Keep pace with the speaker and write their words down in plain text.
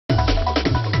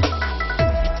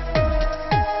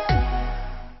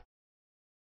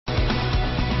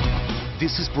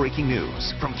This is breaking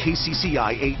news from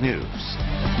KCCI 8 News.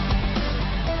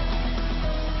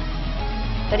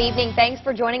 Good evening. Thanks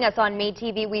for joining us on Me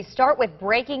TV. We start with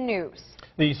breaking news.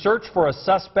 The search for a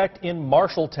suspect in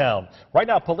Marshalltown. Right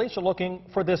now, police are looking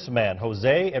for this man,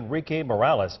 Jose Enrique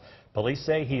Morales. Police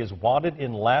say he is wanted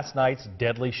in last night's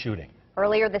deadly shooting.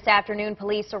 Earlier this afternoon,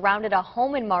 police surrounded a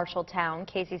home in Marshalltown.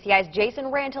 KCCI's Jason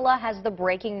Rantala has the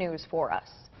breaking news for us.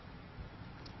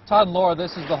 Todd and Laura,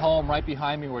 this is the home right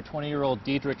behind me where 20-year-old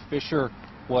Diedrich Fisher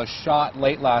was shot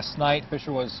late last night.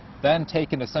 Fisher was then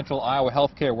taken to Central Iowa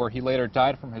Healthcare, where he later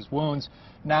died from his wounds.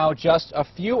 Now, just a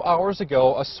few hours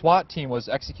ago, a SWAT team was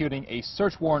executing a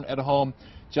search warrant at a home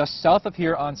just south of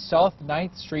here on South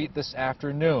 9th Street this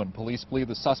afternoon. Police believe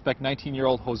the suspect,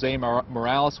 19-year-old Jose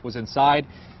Morales, was inside.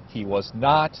 He was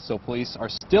not, so police are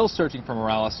still searching for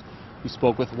Morales. We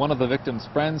spoke with one of the victim's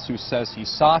friends who says he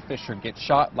saw Fisher get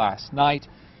shot last night.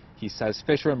 He says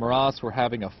Fisher and Morales were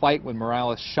having a fight when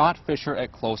Morales shot Fisher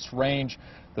at close range.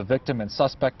 The victim and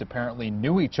suspect apparently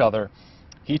knew each other.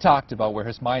 He talked about where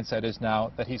his mindset is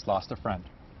now that he's lost a friend.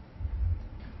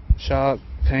 Shock,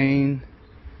 pain,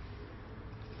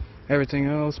 everything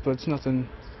else, but it's nothing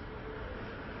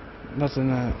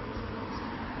that,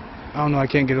 I don't know, I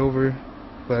can't get over.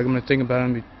 But I'm going to think about it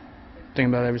and be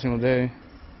thinking about it every single day.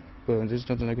 But there's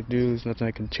nothing I could do, there's nothing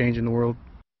I can change in the world.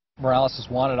 Morales is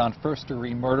wanted on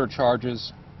first-degree murder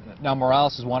charges. Now,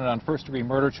 Morales is wanted on first-degree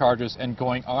murder charges and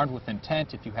going armed with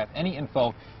intent. If you have any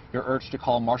info, you're urged to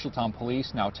call Marshalltown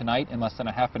Police. Now, tonight, in less than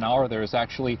a half an hour, there is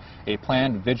actually a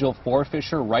planned vigil for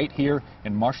Fisher right here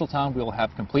in Marshalltown. We will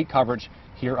have complete coverage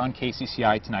here on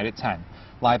KCCI tonight at 10.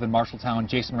 Live in Marshalltown,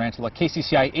 Jason Rantala,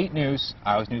 KCCI 8 News,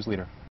 Iowa's news leader.